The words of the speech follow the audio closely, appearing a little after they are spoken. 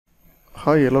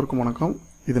Hi எல்லோருக்கும் வணக்கம்.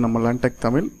 இது நம்ம லேண்டெக்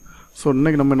தமிழ். ஸோ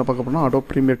இன்றைக்கி நம்ம என்ன பார்க்க போகிறோம்னா Adobe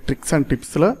premier tricks and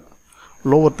டிப்ஸில்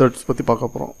lower thirds பற்றி பார்க்க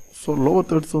போகிறோம். ஸோ லோவர்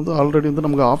தேர்ட்ஸ் வந்து ஆல்ரெடி வந்து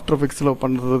நமக்கு ஆஃப்டர் எஃபெக்ட்ஸில்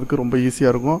பண்ணுறதுக்கு ரொம்ப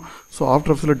ஈஸியாக இருக்கும். ஸோ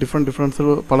ஆஃப்டர் எஃபெக்ட்ஸில்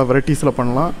டிஃப்ரெண்ட்ஸில் பல வெரைட்டிஸில்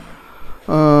பண்ணலாம்.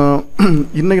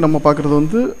 இன்றைக்கி நம்ம பார்க்குறது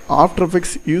வந்து ஆஃப்டர்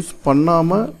எஃபெக்ட்ஸ் யூஸ்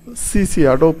பண்ணாமல் சிசி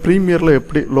அடோப் ப்ரீமியரில்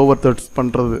எப்படி லோவர் தேர்ட்ஸ்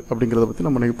பண்ணுறது அப்படிங்கிறத பற்றி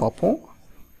நம்ம இன்றைக்கி பார்ப்போம்.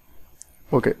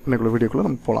 ஓகே, இன்றைக்குள்ள வீடியோக்குள்ளே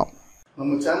நம்ம போகலாம்.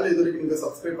 நம்ம சேனல் இது வரைக்கும் நீங்கள்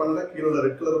சப்ஸ்கிரைப் பண்ணல, கீழே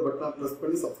ரெட் கலர் பட்டனை ப்ரெஸ்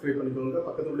பண்ணி சப்ஸ்கிரைப் பண்ணிக்கோங்க.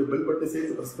 பக்கத்தில் பெல் பட்டனை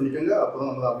சேர்த்து ப்ரெஸ் பண்ணிக்கோங்க. அப்போ தான்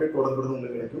நம்ம அப்டேட் உடனுக்குடன்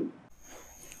உங்களுக்கு கிடைக்கும்.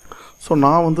 ஸோ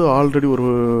நான் வந்து ஆல்ரெடி ஒரு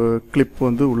கிளிப்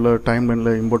வந்து உள்ள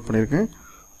டைம்லைனில் இம்போர்ட் பண்ணியிருக்கேன்.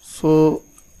 ஸோ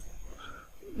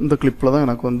இந்த கிளிப்பில் தான்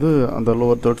எனக்கு வந்து அந்த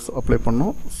லோவர் தேர்ட்ஸ் அப்ளை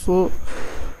பண்ணோம். ஸோ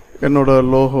என்னோடய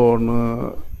லோகோ ஒன்று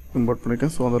இம்போர்ட்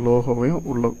பண்ணியிருக்கேன். ஸோ அந்த லோகோவையும்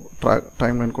உள்ள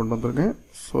டைம்லைன் கொண்டு வந்திருக்கேன்.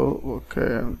 So okay,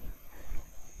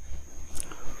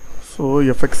 so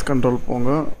FX control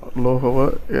போங்க. லோகோவை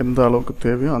எந்த அளவுக்கு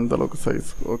தேவையோ அந்த அளவுக்கு சைஸ்.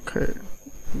 ஓகே,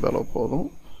 இந்த அளவு போதும்.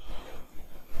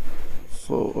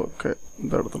 ஸோ ஓகே,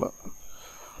 இந்த இடத்துல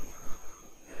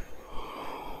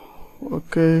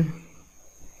ஓகே.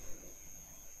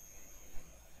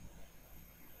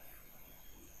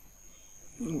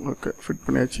 ஓகே, ஃபிட்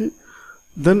பண்ணியாச்சு.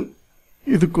 தென்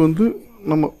இதுக்கு வந்து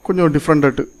நம்ம கொஞ்சம்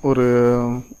டிஃப்ரெண்ட்டாட்டு ஒரு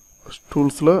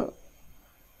டூல்ஸில்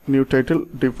new title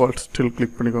default still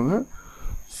click பண்ணிக்கோங்க.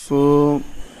 ஸோ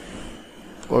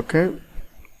ஓகே,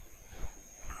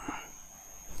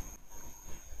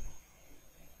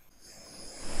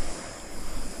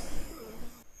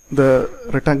 இந்த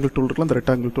ரெக்டாங்கிள் டூல் இருக்குல்ல, இந்த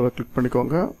ரெக்டாங்கிள் டூலை கிளிக்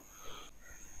பண்ணிக்கோங்க.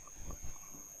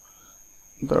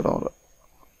 இந்த இடம் வர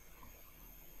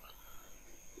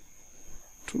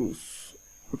டூஸ்.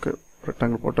 ஓகே,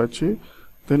 ரெக்டாங்கிள் போட்டாச்சு.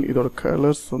 தென் இதோட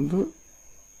கலர்ஸ் வந்து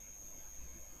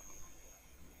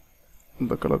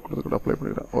இந்த கலர் கொடுத்து அப்ளை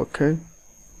பண்ணிடுறேன். ஓகே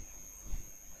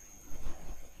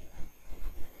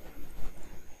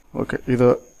ஓகே, இதை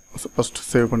ஃபஸ்ட்டு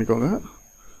சேவ் பண்ணிக்கோங்க.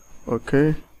 ஓகே,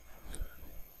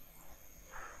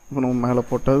 இப்போ நம்ம மேலே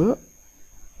போட்டது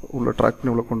உள்ள ட்ராக்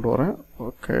பண்ணி உள்ள கொண்டு வரேன்.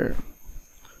 ஓகே,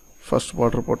 ஃபஸ்ட்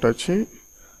பார்டர் போட்டாச்சு.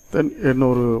 தென்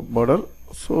இன்னொரு border.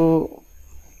 So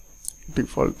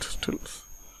default stills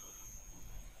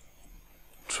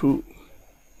 2.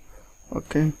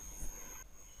 Okay,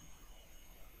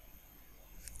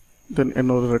 தென்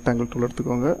இன்னொரு ரெக்டாங்கிள் டூல்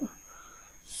எடுத்துக்கோங்க.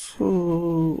 ஸோ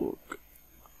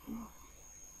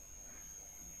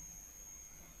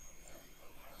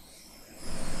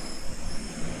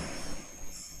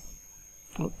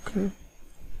ஓகே,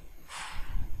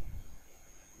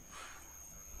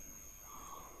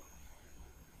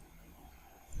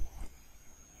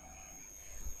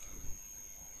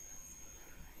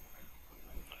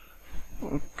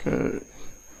 ஓகே,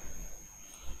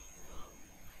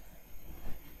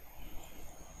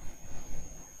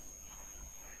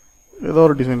 ஏதோ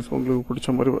ஒரு டிசைன்ஸ் உங்களுக்கு பிடிச்ச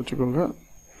மாதிரி வச்சுக்கோங்க.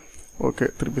 ஓகே,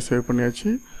 திருப்பி சேவ் பண்ணியாச்சு.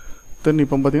 தென்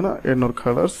இப்போ பார்த்தீங்கன்னா இன்னொரு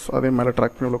கலர்ஸ் அதே மேலே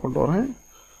ட்ராக் பண்ணி உள்ள கொண்டு வரேன்.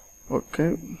 ஓகே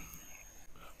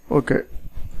ஓகே,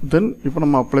 தென் இப்போ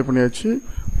நம்ம அப்ளை பண்ணியாச்சு.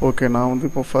 ஓகே, நான் வந்து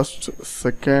இப்போ ஃபஸ்ட்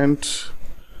செகண்ட்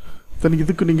தென்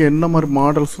இதுக்கு நீங்கள் என்ன மாதிரி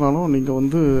மாடல்ஸ்னாலும் நீங்கள்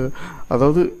வந்து,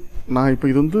 அதாவது நான் இப்போ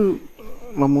இது வந்து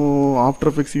நம்ம ஆஃப்டர்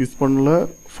எஃபெக்ட்ஸ் யூஸ் பண்ணல,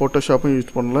 ஃபோட்டோஷாப்பும்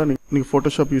யூஸ் பண்ணல. நீங்கள்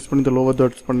ஃபோட்டோஷாப் யூஸ் பண்ணி இந்த லோவர்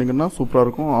தேர்ட்ஸ் பண்ணிங்கன்னா சூப்பராக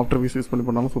இருக்கும். ஆஃப்டர் எஃபெக்ட்ஸ் யூஸ் பண்ணி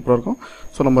பண்ணாலும் சூப்பராக இருக்கும்.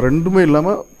 ஸோ நம்ம ரெண்டுமே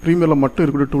இல்லாமல் ப்ரீமியரில் மட்டும்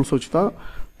இருக்கக்கூடிய டூல்ஸ் வச்சு தான்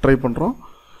ட்ரை பண்ணுறோம்.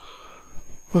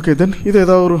 ஓகே, தென் இது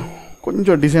ஏதாவது ஒரு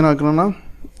கொஞ்சம் டிசைன் ஆக்கணும்னா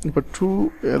இப்போ 2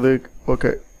 இது.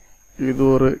 ஓகே, இது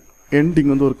ஒரு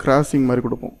எண்டிங் வந்து ஒரு கிராசிங் மாதிரி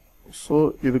கொடுப்போம். ஸோ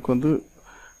இதுக்கு வந்து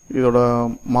இதோட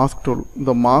மாஸ்க் டூல்,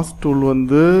 இந்த மாஸ்க் டூல்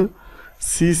வந்து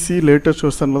சிசி லேட்டஸ்ட்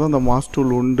வெர்ஷனில் தான் இந்த மாஸ்க்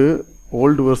டூல் உண்டு.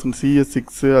 ஓல்டு வெர்ஷன்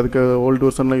CS6 அதுக்கு ஓல்டு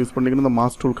வெர்ஷன்லாம் யூஸ் பண்ணிங்கன்னா இந்த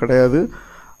மாஸ்க் டூல் கிடையாது.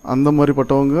 அந்த மாதிரி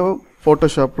பட்டவங்க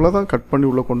ஃபோட்டோஷாப்பில் தான் கட் பண்ணி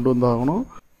உள்ளே கொண்டு வந்தாகணும்.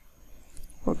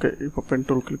 ஓகே, இப்போ பென்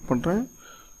டூல் கிளிக் பண்ணுறேன்.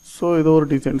 ஸோ ஏதோ ஒரு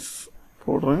டிசைன்ஸ்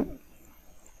போடுறேன்.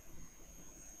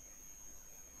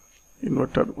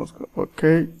 Inverted mask.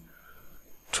 Okay,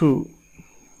 2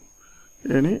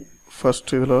 any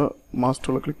first இதில் மாஸ்க்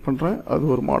டூலை கிளிக் பண்ணுறேன்.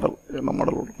 அது ஒரு மாடல், என்ன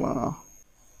மாடல் கொடுக்கலாம்?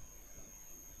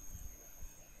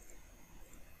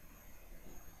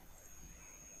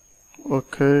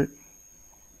 ஓகே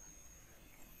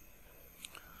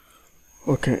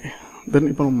ஓகே, தென்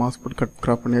இப்போ நம்ம மாஸ்க் போட்டு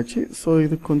கிராப் பண்ணியாச்சு. ஸோ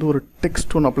இதுக்கு வந்து ஒரு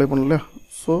டெக்ஸ்ட் ஒன்று அப்ளை பண்ணல.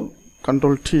 So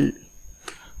Ctrl+T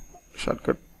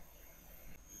shortcut.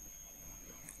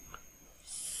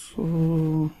 So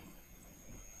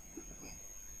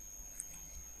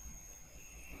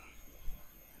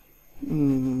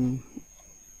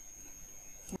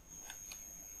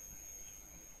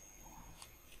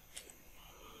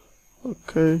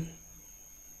okay,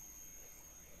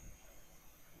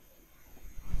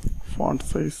 font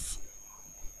size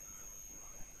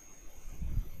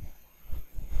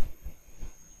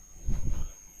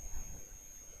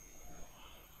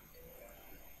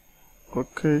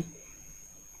okay,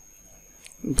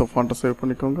 இந்த ஃபாண்ட்டை சேவ்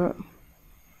பண்ணிக்கோங்க.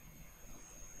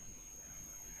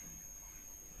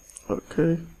 ஓகே,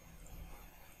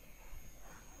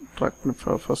 ட்ராக் பண்ணி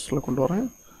ஃபர்ஸ்ட்டில் கொண்டு வரேன்.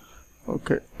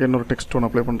 ஓகே, என்னோட டெக்ஸ்ட் ஒன்று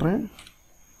அப்ளை பண்ணுறேன்.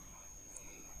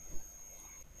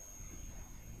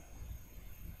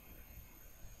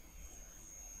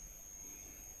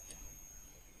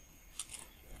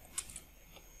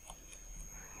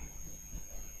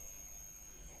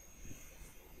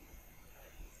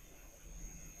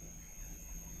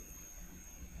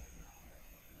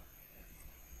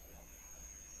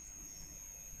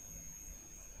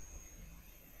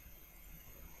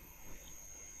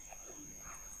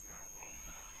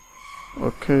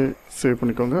 ஓகே, சேவ்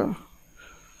பண்ணிக்கோங்க.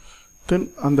 தென்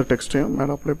அந்த டெக்ஸ்ட்டையும்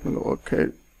மேலே அப்ளை பண்ணுங்க. ஓகே,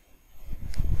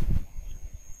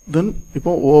 தென்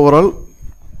இப்போ ஓவரால்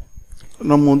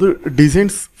நம்ம வந்து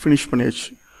டிசைன்ஸ் ஃபினிஷ் பண்ணியாச்சு.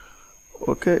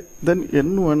 ஓகே, தென்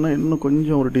என்ன வேணால் இன்னும்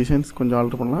கொஞ்சம் ஒரு டிசைன்ஸ் கொஞ்சம்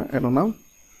ஆல்டர் பண்ணலாம். என்னென்னா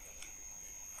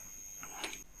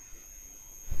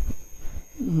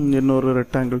இன்னொரு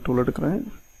ரெக்டாங்கிள் டூல் எடுக்கிறேன்.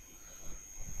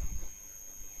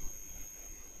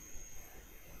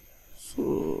 ஸோ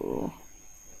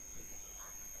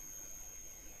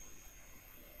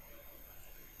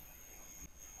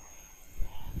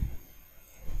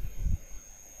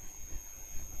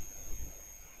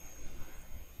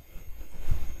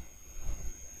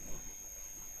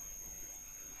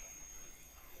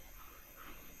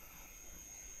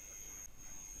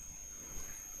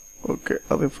ஓகே,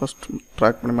 அதை ஃபஸ்ட்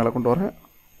ட்ராக் பண்ணி மேலே கொண்டு வரேன்.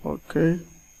 ஓகே,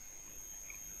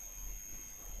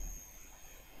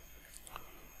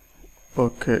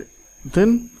 ஓகே,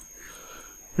 தென்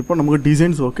இப்போ நமக்கு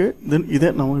டிசைன்ஸ் ஓகே. தென் இதை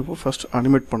நம்ம இப்போ ஃபஸ்ட்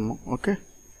அனிமேட் பண்ணணும். Okay,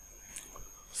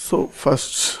 so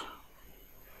first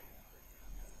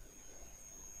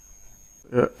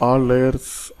all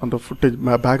layers அந்த ஃபுட்டேஜ்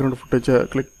பேக்ரவுண்ட் ஃபுட்டேஜை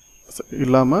கிளிக்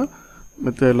இல்லாமல்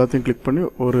மற்ற எல்லாத்தையும் கிளிக் பண்ணி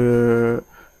ஒரு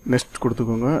நெக்ஸ்ட்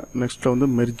கொடுத்துக்கோங்க. நெக்ஸ்ட்டில் வந்து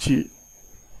மெர்ஜி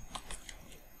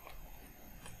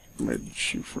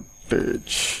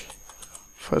ஃபுட்டேஜ்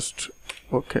ஃபஸ்ட்.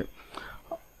 ஓகே,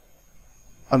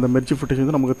 அந்த மெர்ஜி ஃபுட்டேஜ்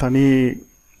வந்து நமக்கு தனி,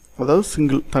 அதாவது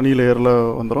சிங்கிள் தனி லேயரில்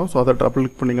வந்துடும். ஸோ அதை டபுள்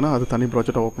கிளிக் பண்ணிங்கன்னா அது தனி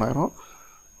ப்ராஜெக்டாக ஓப்பன் ஆகிரும்.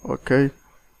 ஓகே,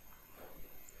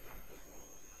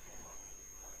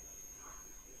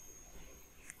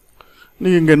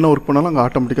 நீங்கள் இங்கே என்ன ஒர்க் பண்ணாலும் அங்கே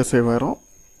ஆட்டோமேட்டிக்காக சேவ் ஆகிரும்.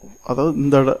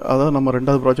 அதாவது நம்ம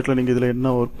ரெண்டாவது ப்ராஜெக்டில் நீங்கள் இதில் என்ன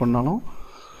ஒர்க் பண்ணாலும்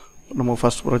நம்ம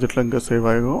ஃபஸ்ட் ப்ராஜெக்டில் இங்கே சேவ்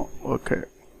ஆகும். ஓகே,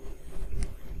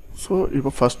 ஸோ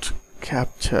இப்போ ஃபஸ்ட்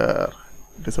கேப்சர்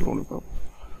டிசல் பண்ணி பார்ப்போம்.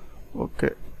 ஓகே,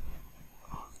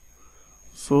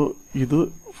 ஸோ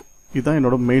இதுதான்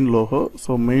என்னோட main logo.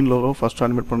 So main logo first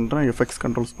animate பண்ணுறேன். எஃப்எக்ஸ்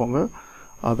கண்ட்ரோல்ஸ் போங்க,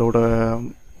 அதோட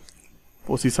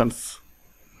பொசிஷன்ஸ்.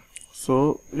 ஸோ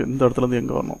எந்த இடத்துலேருந்து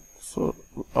எங்கே வரணும். ஸோ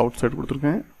அவுட் சைடு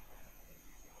கொடுத்துருக்கேன்.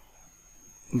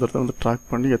 இந்த இடத்துல வந்து ட்ராக்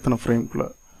பண்ணி எத்தனை ஃப்ரேம்குள்ளே.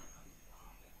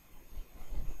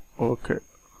 ஓகே,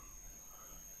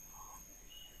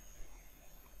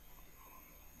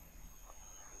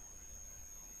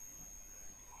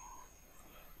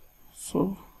 ஸோ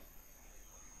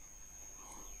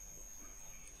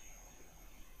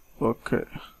ஓகே,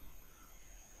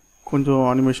 கொஞ்சம்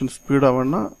அனிமேஷன் ஸ்பீடாக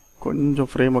வேணால்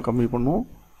கொஞ்சம் ஃப்ரேமை கம்மி பண்ணுவோம்.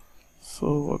 ஸோ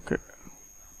ஓகே,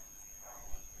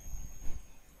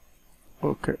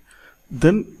 ஓகே,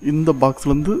 தென் இந்த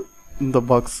பாக்ஸ்லேருந்து இந்த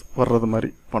பாக்ஸ் வர்றது மாதிரி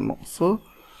பண்ணோம். ஸோ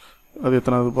அது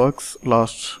எத்தனாவது பாக்ஸ்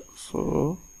லாஸ்ட். ஸோ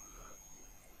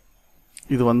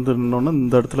இது வந்துன்னொன்னே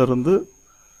இந்த இடத்துல இருந்து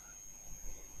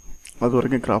அது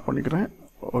வரைக்கும் கிராப் பண்ணிக்கிறேன்.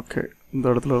 ஓகே, இந்த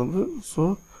இடத்துல இருந்து ஸோ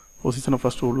பொசிஷனை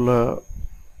ஃபஸ்ட்டு உள்ள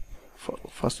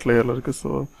ஃபஸ்ட் லேயரில் இருக்குது.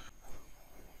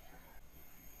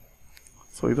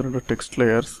 ஸோ இது ரெண்டு text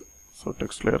layers. So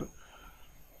text layer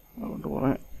கொண்டு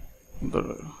போகிறேன். இந்த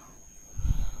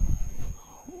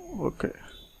ஓகே,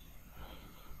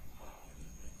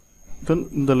 தென்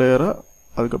இந்த லேயரை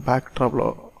அதுக்கு பேக் ட்ராப்பில்.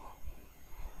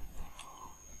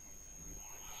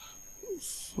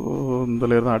 ஸோ இந்த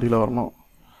லேயர் தான் அடியில் வரணும்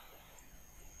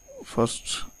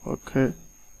ஃபர்ஸ்ட். ஓகே,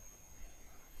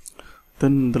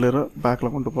 தென் இந்த லேயரை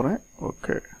பேக்கில் கொண்டு போகிறேன்.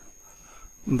 ஓகே,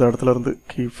 இந்த இடத்துல இருந்து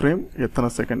கீ ஃப்ரேம் எத்தனை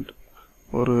செகண்ட்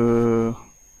ஒரு.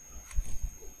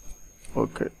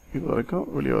 ஓகே, இது வரைக்கும்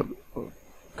வெளியே வருது.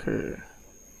 ஓகே,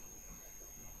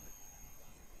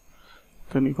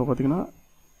 தென் இப்போ பார்த்தீங்கன்னா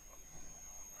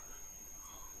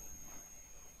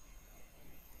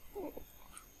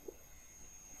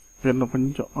என்ன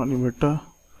கொஞ்சம் அனிமேட்டாக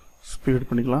ஸ்பீட்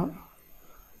பண்ணிக்கலாம்.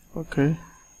 ஓகே,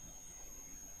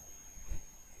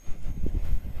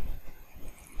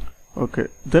 ஓகே,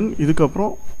 தென்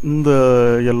இதுக்கப்புறம் இந்த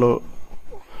எல்லோ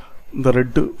இந்த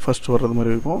ரெட்டு ஃபஸ்ட் வர்றது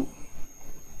மாதிரி இருக்கும்,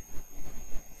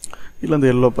 இல்லை இந்த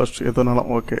எல்லோ ஃபஸ்ட்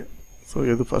எதுனாலும். ஓகே, ஸோ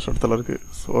எது ஃபஸ்ட் இடத்துல இருக்குது.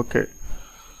 ஸோ ஓகே,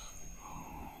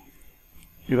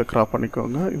 இதை கிராப்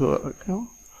பண்ணிக்கோங்க இது வரைக்கும்.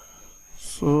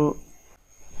 ஸோ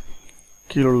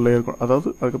கீழே உள்ள லேயர் அதாவது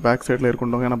அதுக்கு பேக் சைடில் லேயர்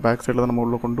கொண்டு வாங்க, ஏன்னா பேக் சைடில் தான் நம்ம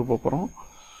உள்ளே கொண்டு போகிறோம்.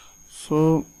 ஸோ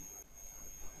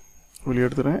வெளியே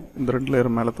எடுத்துகிறேன், இந்த 2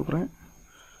 லேயர் மேலே தூக்குறேன்.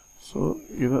 ஸோ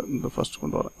இதை இந்த ஃபஸ்ட்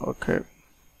கொண்டு வரேன். ஓகே,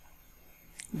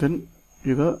 தென்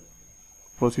இதை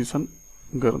பொசிஷன்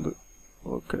இங்கேருந்து.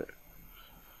 ஓகே,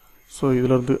 ஸோ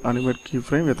இதிலேருந்து அனிமேட் கீ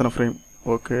ஃப்ரேம் எத்தனை ஃப்ரேம்.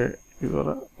 ஓகே, இது வர.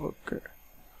 ஓகே,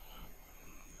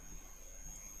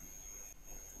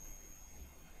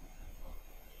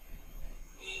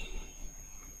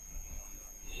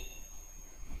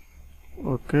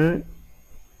 ஓகே,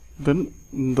 தென்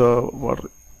இந்த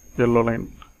warder yellow line.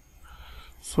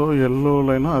 So yellow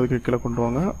லைனாக அதுக்கு கீழே கொண்டு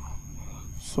வாங்க.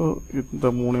 ஸோ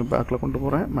இந்த 3 பேக்கில் கொண்டு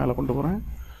போகிறேன், மேலே கொண்டு போகிறேன்,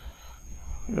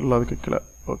 எல்லாம் அதுக்கு கீழே.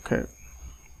 ஓகே,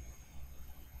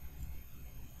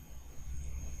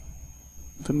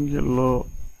 தென் எல்லோ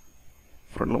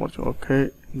ஃப்ரண்டில் முடிச்சோம். ஓகே,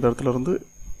 இந்த இடத்துல இருந்து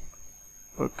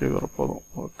ஓகே இது வர போதும்.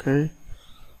 ஓகே,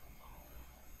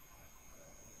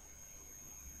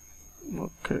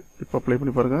 ஓகே, இப்போ அப்ளை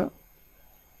பண்ணி பாருங்கள்.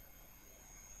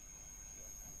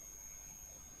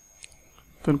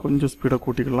 தென் கொஞ்சம் ஸ்பீடாக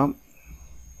கூட்டிக்கலாம்.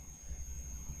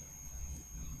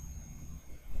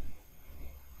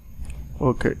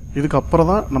 ஓகே,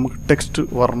 இதுக்கப்புறம் தான் நமக்கு டெக்ஸ்ட்டு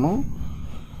வரணும்.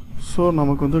 ஸோ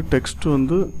நமக்கு வந்து டெக்ஸ்ட்டு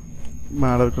வந்து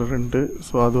மேலே இருக்கிற 2,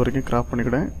 ஸோ அது வரைக்கும் கிராப்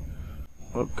பண்ணிக்கிட்டேன்.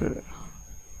 ஓகே,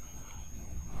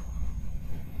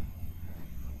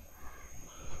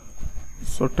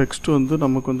 ஸோ டெக்ஸ்ட்டு வந்து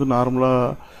நமக்கு வந்து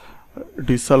நார்மலாக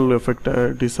டிசால்வ் எஃபெக்ட்,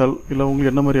 டிசால்வ் இல்லை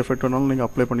உங்களுக்கு என்ன மாதிரி எஃபெக்ட் வேணாலும் நீங்கள்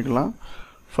அப்ளை பண்ணிக்கலாம்.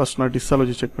 ஃபர்ஸ்ட் நான் டிசால்வ்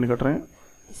வச்சு செக் பண்ணி காட்டுறேன்.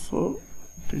 ஸோ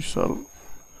டிசால்வ்,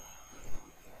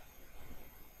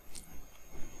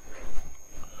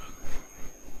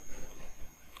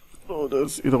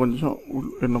 இதை கொஞ்சம்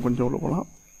இன்னும் கொஞ்சம் உள்ள போகலாம்.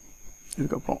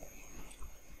 இதுக்கப்புறம்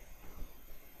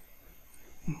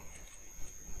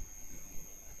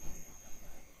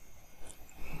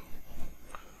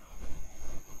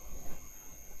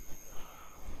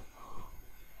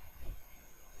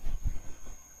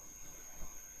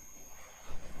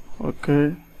ஓகே,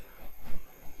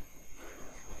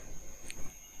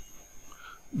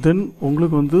 தென்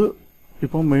உங்களுக்கு வந்து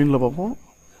இப்போ மெயினில் பார்ப்போம்.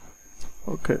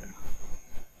 ஓகே,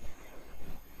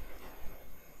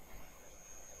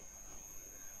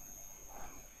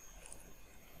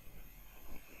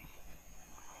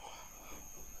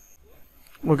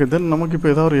 ஓகே, தென் நமக்கு இப்போ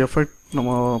ஏதாவது ஒரு எஃபெக்ட்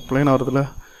நம்ம ப்ளைன் ஆகிறதுல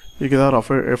இதுக்கு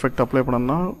ஏதாவது எஃபெக்ட் அப்ளை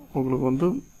பண்ணோம்னா உங்களுக்கு வந்து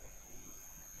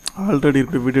ஆல்ரெடி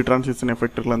இருக்கிற வீடியோ ட்ரான்சிஷன்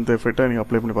எஃபெக்ட் இருக்குல்ல, அந்த எஃபெக்டை நீங்கள்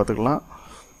அப்ளை பண்ணி பார்த்துக்கலாம்.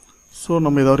 ஸோ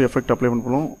நம்ம ஏதாவது ஒரு எஃபெக்ட் அப்ளை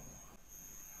பண்ணணும்.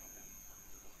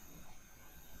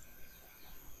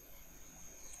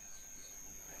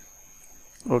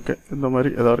 ஓகே, இந்த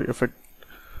மாதிரி ஏதாவது ஒரு எஃபெக்ட்,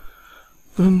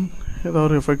 தென் ஏதாவது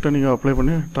ஒரு எஃபெக்டை நீங்கள் அப்ளை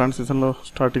பண்ணி ட்ரான்சிஷனில்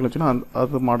ஸ்டார்டிங்கில் வச்சுன்னா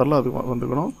அது மாடலில் அது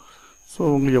வந்துக்கணும். ஸோ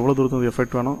உங்களுக்கு எவ்வளோ தூரத்து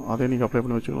எஃபெக்ட் வேணும் அதே நீங்கள் அப்ளை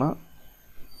பண்ணி வச்சுக்கலாம்.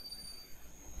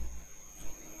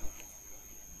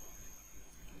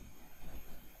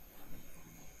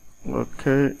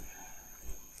 ஓகே,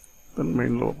 தென்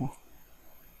மெயினில் வரும்.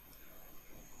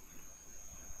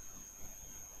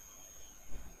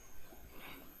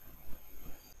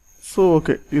 ஸோ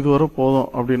ஓகே, இது வர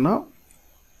போதும் அப்படின்னா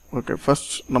ஓகே,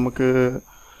 ஃபஸ்ட் நமக்கு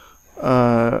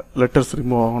லெட்டர்ஸ்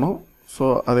ரிமூவ் ஆகணும். ஸோ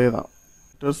அதே தான்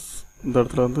லெட்டர்ஸ் இந்த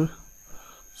இடத்துல வந்து,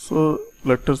 ஸோ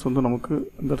லெட்டர்ஸ் வந்து நமக்கு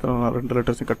இந்த இடத்துல நான் 2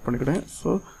 லெட்டர்ஸையும் கட் பண்ணிக்கிட்டேன். So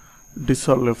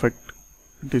dissolve effect,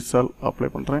 dissolve apply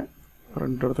பண்ணுறேன்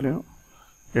 2 இடத்துலையும்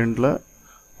எண்டில்.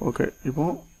 ஓகே, இப்போ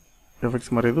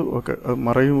எஃபெக்ட்ஸ் மறையுது. ஓகே, அது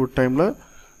மறையும் டைமில்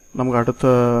நமக்கு அடுத்த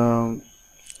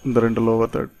இந்த 2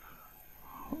 lower third.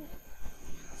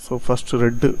 So first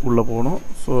red உள்ளே போகணும்.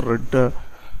 ஸோ ரெட்டை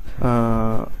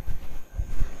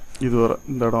இது வர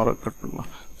இந்த இடம் வர கட்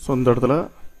பண்ணலாம். ஸோ இந்த இடத்துல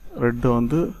ரெட்டை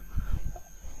வந்து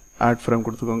ஆட் ஃப்ரேம்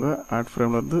கொடுத்துக்கோங்க. ஆட்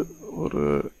ஃப்ரேம்லேருந்து ஒரு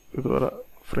இது வர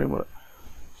ஃப்ரேம் வர.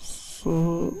 ஸோ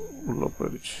உள்ளே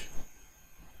போயிடுச்சு.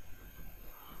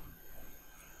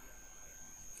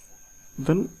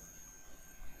 தென்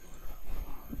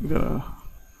இது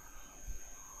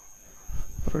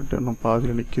ரெட் இன்னும்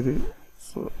பாதியில் நிற்கிது.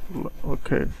 ஸோ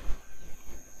ஓகே,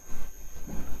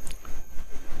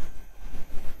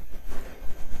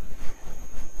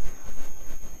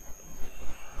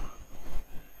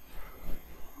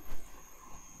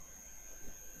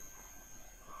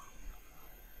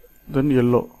 தென்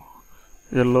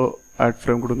எல்லோ ஆட்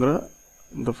ஃப்ரேம் கொடுங்க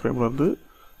இந்த ஃப்ரேமில் இருந்து.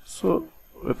 ஸோ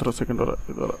எத்தனை செகண்ட் வர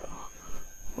இது வர.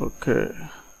 Okay,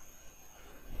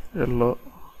 yellow.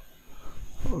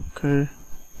 ஓகே,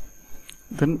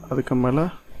 தென் அதுக்கு மேலே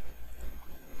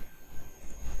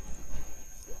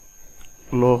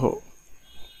லோகோ.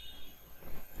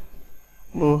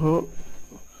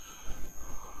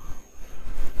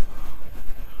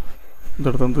 இந்த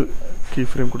இடத்துல வந்து கீ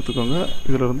ஃப்ரேம் கொடுத்துக்கோங்க.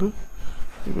 இதில் இருந்து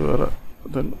இது வேறு.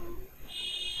 தென்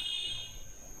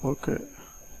ஓகே,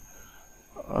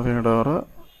 அதே இடம் வர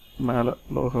மேலே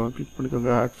லோகோ கிளிக்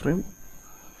பண்ணிக்கோங்க, add frame.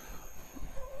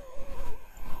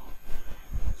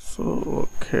 So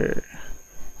okay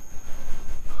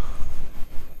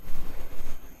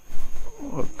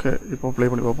okay, இப்போ ப்ளே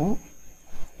பண்ணி பார்ப்போம்.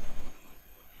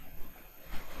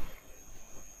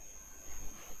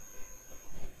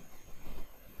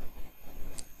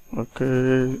 ஓகே,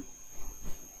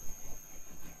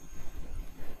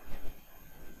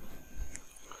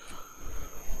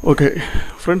 ஓகே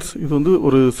ஃப்ரெண்ட்ஸ், இது வந்து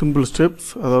ஒரு சிம்பிள் ஸ்டெப்ஸ்.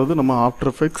 அதாவது நம்ம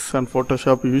after effects and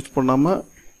Photoshop use பண்ணாமல்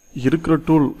இருக்கிற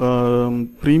டூல்,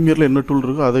 ப்ரீமியரில் என்ன டூல்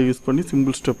இருக்கோ அதை யூஸ் பண்ணி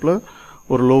சிம்பிள் ஸ்டெப்பில்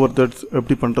ஒரு லோவர் தட்ஸ்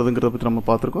எப்படி பண்ணுறதுங்கிறத பற்றி நம்ம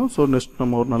பார்த்துருக்கோம். ஸோ நெக்ஸ்ட்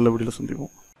நம்ம ஒரு நல்ல வீடியோவில்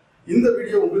சந்திப்போம். இந்த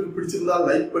வீடியோ உங்களுக்கு பிடிச்சிருந்தா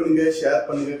லைக் பண்ணுங்க, ஷேர்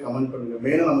பண்ணுங்க, கமெண்ட் பண்ணுங்க.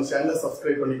 மெயினாக நம்ம சேனலை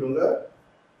சப்ஸ்கிரைப் பண்ணிக்கோங்க.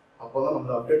 அப்போ தான்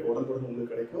நம்ம அப்டேட் உடனுக்குடன்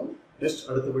உங்களுக்கு கிடைக்கும். நெக்ஸ்ட்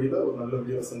அடுத்த வீடியோவில் ஒரு நல்ல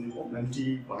வீடியோவில் சந்திப்போம். நன்றி,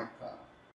 வணக்கம்.